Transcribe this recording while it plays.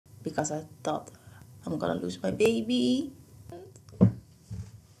because I thought I'm gonna lose my baby.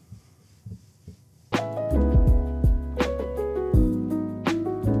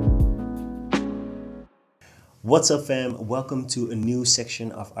 What's up, fam? Welcome to a new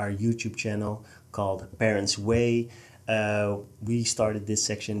section of our YouTube channel called Parents Way. We started this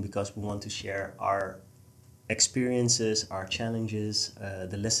section because we want to share our experiences, our challenges,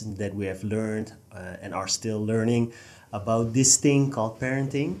 the lessons that we have learned and are still learning about this thing called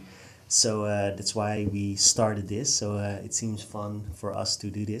parenting. So that's why we started this. So it seems fun for us to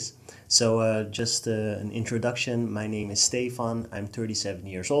do this. So just an introduction. My name is Stefan. I'm 37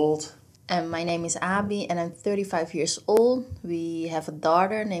 years old. And my name is Abi, and I'm 35 years old. We have a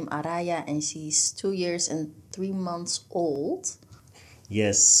daughter named Araya, and she's 2 years and 3 months old.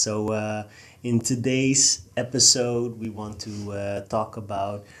 Yes, so in today's episode, we want to talk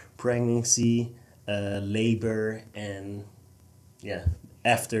about pregnancy, labor, and yeah,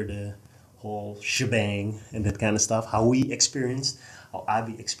 after the whole shebang and that kind of stuff, how we experienced, how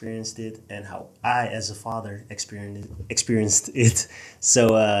Abby experienced it, and how I, as a father, experienced it.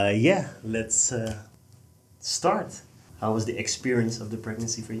 So yeah, let's start. How was the experience of the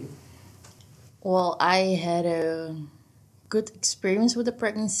pregnancy for you? Well, I had a good experience with the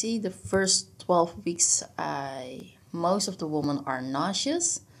pregnancy. The first 12 weeks, most of the women are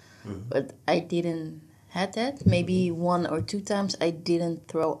nauseous, but I didn't had that. Maybe one or two times I didn't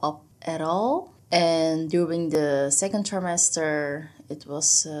throw up at all. And during the second trimester, it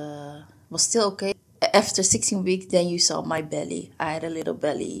was still okay. After 16 weeks, then you saw my belly. I had a little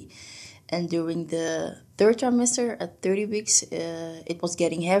belly. And during the third trimester, at 30 weeks, it was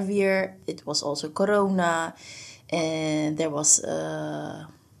getting heavier. It was also corona. And there was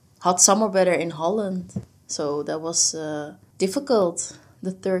hot summer weather in Holland. So that was difficult,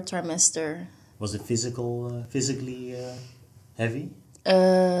 the third trimester. Was it physically heavy?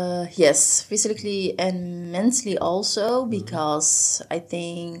 Yes, physically and mentally also, because I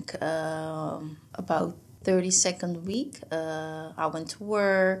think about 32nd week, I went to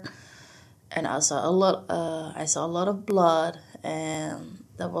work and I saw a lot. I saw a lot of blood, and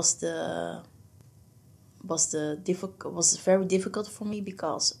that was very difficult for me,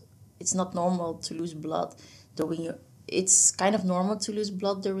 because it's not normal to lose blood during your. It's kind of normal to lose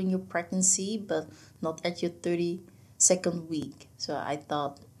blood during your pregnancy, but not at your 32nd week. So I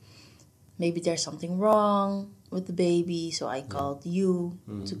thought maybe there's something wrong with the baby. So I called you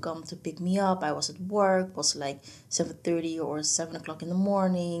to come to pick me up. I was at work. It was like 7:30 or 7 o'clock in the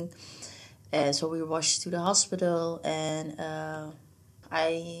morning. And so we rushed to the hospital, and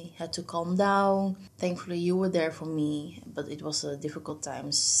I had to calm down. Thankfully, you were there for me, but it was a difficult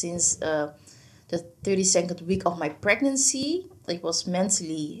time. Since the 32nd week of my pregnancy, it was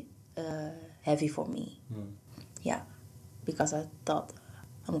mentally heavy for me. Yeah, because I thought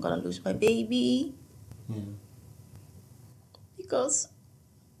I'm gonna lose my baby. Because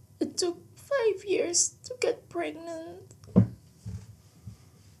it took 5 years to get pregnant.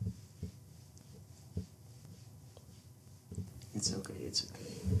 It's okay, it's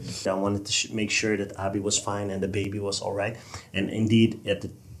okay. I wanted to make sure that Abby was fine and the baby was all right. And indeed, at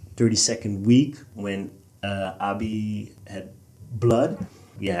the 32nd week, when Abby had blood,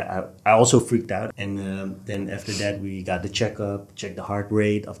 yeah, I also freaked out. And then after that, we got the checkup, checked the heart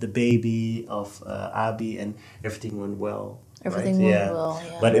rate of the baby, of Abby, and everything went well. Everything right? went well,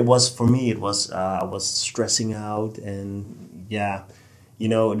 yeah. But it was, for me, it was, I was stressing out, and yeah, you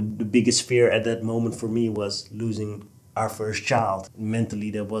know, the biggest fear at that moment for me was losing our first child.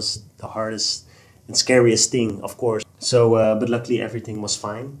 Mentally, that was the hardest and scariest thing, of course. So, but luckily everything was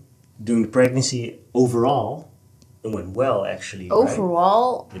fine. During the pregnancy, overall, it went well, actually.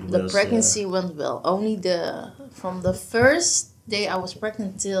 Overall, Right? the pregnancy went well. Only from the first day I was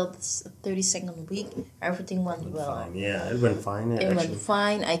pregnant till the 32nd week, everything went well. Fine. Yeah, it went fine. It went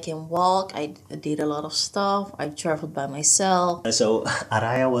fine. I can walk. I did a lot of stuff. I traveled by myself. So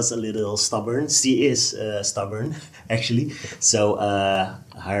Araya was a little stubborn. She is stubborn, actually. So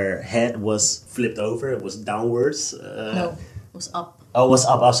her head was flipped over. It was downwards. No, it was up. Oh, it was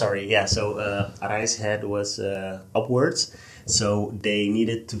up. Oh, sorry. Yeah. So Araya's head was upwards. So they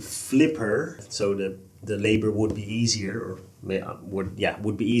needed to flip her so the labor would be easier, or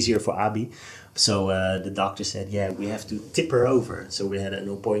would be easier for Abi. So the doctor said, yeah, we have to tip her over. So we had an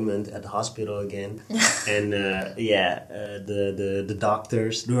appointment at the hospital again. And the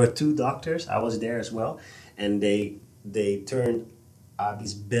doctors, there were two doctors, I was there as well. And they turned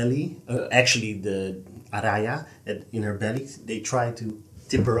Abi's belly, actually the Araya in her belly, they tried to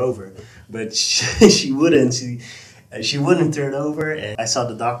tip her over. But she wouldn't. she wouldn't turn over, and I saw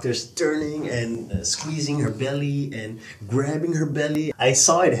the doctors turning and squeezing her belly and grabbing her belly. I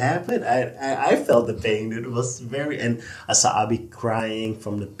saw it happen. I felt the pain. It was very, and I saw Abby crying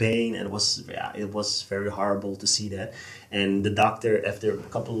from the pain, and it was very horrible to see that. And the doctor, after a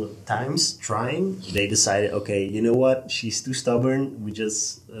couple of times trying, they decided, okay, you know what? She's too stubborn. We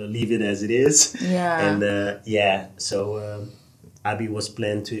just leave it as it is. Yeah. And so Abby was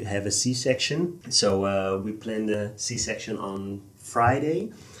planned to have a C-section. So we planned a C-section on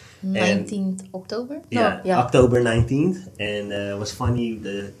Friday. 19th October? Yeah, No, yeah. October 19th. And it was funny,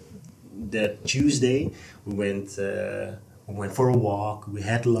 that Tuesday we went for a walk, we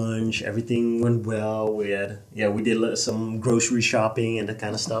had lunch, everything went well. We did some grocery shopping and that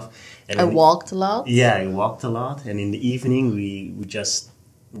kind of stuff. And I walked a lot. Yeah, I walked a lot. And in the evening we just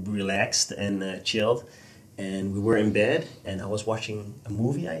relaxed and chilled. And we were in bed, and I was watching a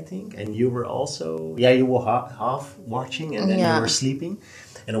movie, I think. And you were also, you were half watching, and then you were sleeping.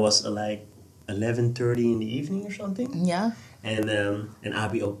 And it was like 11:30 in the evening or something. Yeah. And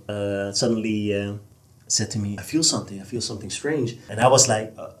Abby suddenly said to me, I feel something strange. And I was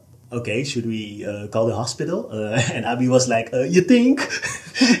like, okay, should we call the hospital? And Abby was like, you think?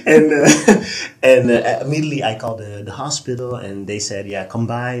 and immediately I called the hospital, and they said, yeah, come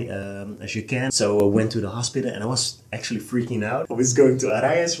by as you can. So I went to the hospital, and I was actually freaking out. I was going to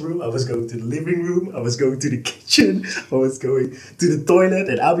Araya's room, I was going to the living room, I was going to the kitchen, I was going to the toilet,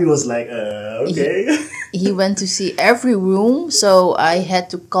 and Abby was like, okay. He went to see every room, so I had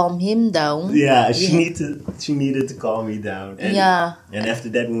to calm him down. Yeah, she needed to calm me down. And, yeah. And after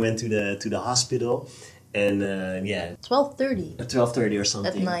that, we went to the hospital, and 12:30. 12:30 or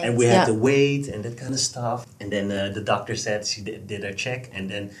something. At night. And we had to wait and that kind of stuff. And then the doctor said she did her check, and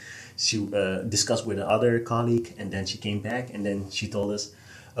then she discussed with the other colleague, and then she came back, and then she told us,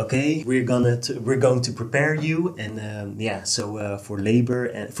 okay, we're going to prepare you, and so for labor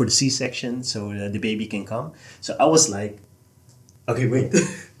and for the C-section, so the baby can come. So I was like, okay, wait,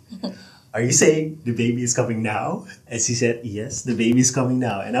 are you saying the baby is coming now? And she said, yes, the baby is coming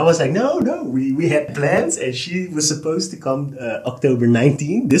now. And I was like, no, we had plans, and she was supposed to come October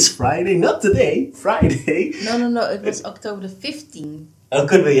 19th, this Friday, not today, Friday. No, it was October the 15th. Oh,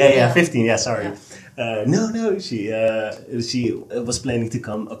 could be, yeah, 15, yeah, sorry. Yeah. No, she was planning to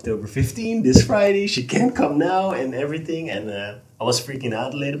come October 15, this Friday. She can't come now and everything, and I was freaking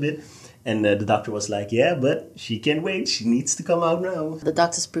out a little bit. And the doctor was like, yeah, but she can't wait. She needs to come out now. The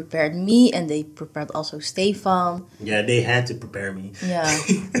doctors prepared me, and they prepared also Stefan. Yeah, they had to prepare me. Yeah,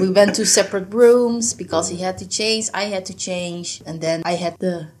 we went to separate rooms because he had to change, I had to change. And then I had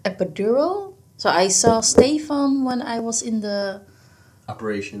the epidural. So I saw Stefan when I was in the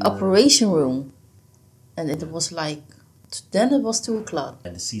operation room. And it was like, then it was 2 o'clock.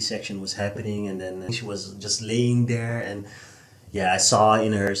 And the C-section was happening, and then she was just laying there, and yeah, I saw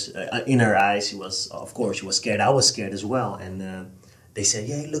in her eyes, she was scared. I was scared as well. And they said,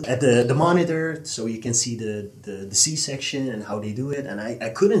 yeah, look at the monitor so you can see the C-section and how they do it. And I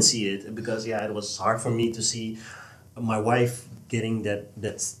couldn't see it because, it was hard for me to see my wife getting that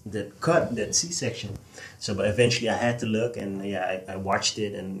C-section. So, but eventually I had to look, and I watched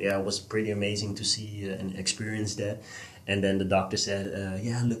it, and it was pretty amazing to see and experience that. And then the doctor said,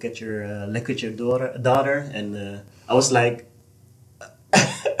 look at your daughter. And I was like,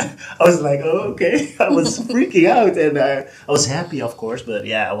 oh, okay. I was freaking out, and I was happy, of course, but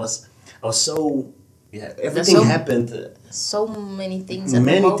I was so, everything happened. So many things.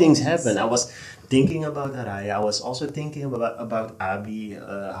 Many things happened. I was thinking about Araya. I was also thinking about Abby,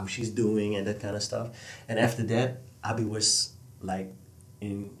 how she's doing and that kind of stuff. And after that, Abby was like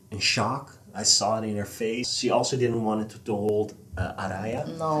in shock. I saw it in her face. She also didn't want to hold Araya.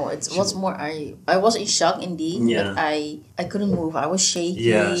 No, was more I was in shock indeed, but I couldn't move. I was shaking.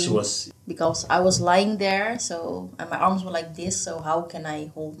 Yeah, she was, because I was lying there, and my arms were like this. So how can I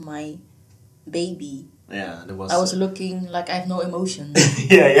hold my baby? Yeah, there was. I was looking like I have no emotion.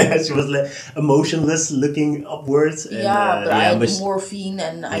 She was like emotionless, looking upwards. And, but I had morphine,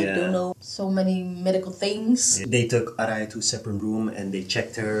 and I don't know, so many medical things. They took Araya to a separate room, and they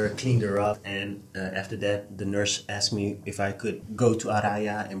checked her, cleaned her up, and after that, the nurse asked me if I could go to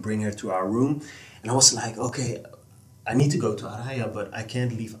Araya and bring her to our room, and I was like, okay, I need to go to Araya, but I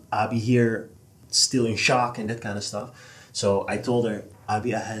can't leave Abby here, still in shock and that kind of stuff. So I told her,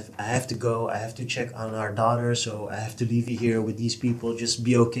 Abby, I have to go. I have to check on our daughter, so I have to leave you here with these people. Just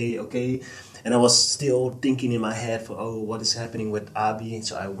be okay? And I was still thinking in my head, what is happening with Abby?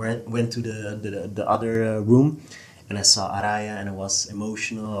 So I went to the other room, and I saw Araya, and I was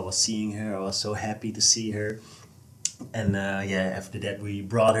emotional. I was seeing her. I was so happy to see her. And yeah, after that we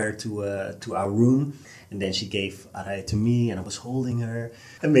brought her to our room, and then she gave Arai to me, and I was holding her.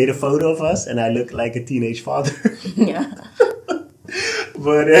 I made a photo of us, and I looked like a teenage father. Yeah.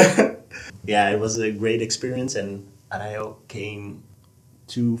 But yeah, it was a great experience, and Arayo came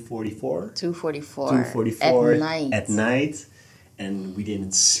 2:44. 2:44 at night, and we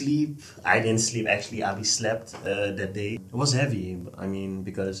didn't sleep. I didn't sleep. Actually, Abby slept that day. It was heavy. I mean,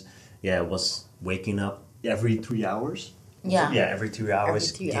 because yeah, it was waking up every 3 hours. Yeah. Yeah, every 3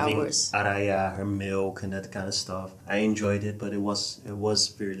 hours. Every 3 giving hours. Araya her milk and that kind of stuff. I enjoyed it, but it was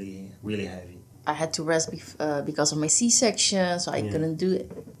really really heavy. I had to rest because of my C-section, so I couldn't do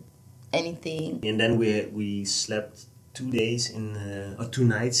anything. And then we slept 2 days or 2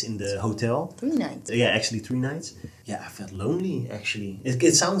 nights in the hotel. 3 nights. Yeah, actually 3 nights. Yeah, I felt lonely actually.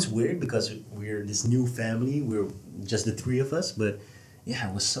 It sounds weird because we're this new family. We're just the 3 of us, but yeah,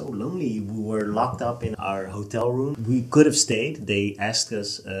 it was so lonely. We were locked up in our hotel room. We could have stayed. They asked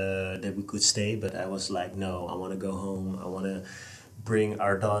us that we could stay, but I was like, no, I want to go home. I want to bring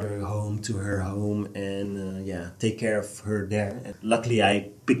our daughter home to her home and yeah, take care of her there. And luckily, I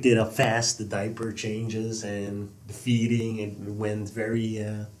picked it up fast. The diaper changes and the feeding. It went very,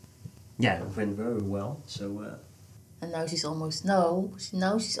 yeah, it went very well. So. And now she's almost now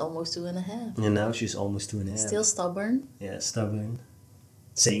she's almost 2.5. And now she's almost 2.5. Still stubborn. Yeah, stubborn.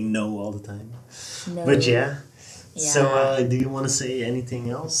 Saying no all the time. No. But yeah. Yeah. So do you want to say anything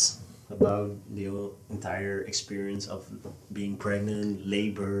else about the entire experience of being pregnant,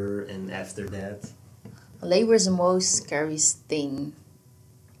 labor, and after that? Labor is the most scariest thing.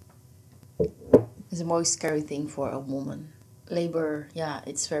 It's the most scary thing for a woman. Labor, yeah,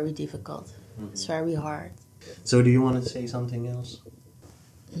 it's very difficult. Mm-hmm. It's very hard. So do you want to say something else?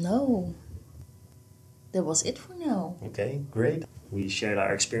 No. That was it for now. Okay, great. We shared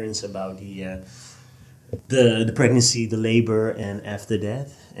our experience about the pregnancy, the labor, and after that.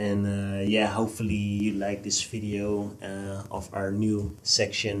 And yeah, hopefully you like this video of our new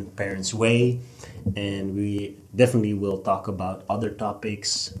section, Parents Way. And we definitely will talk about other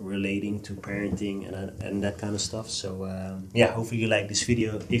topics relating to parenting and that kind of stuff. So yeah, hopefully you like this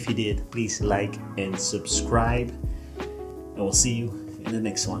video. If you did, please like and subscribe. And we'll see you in the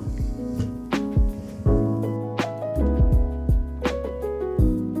next one.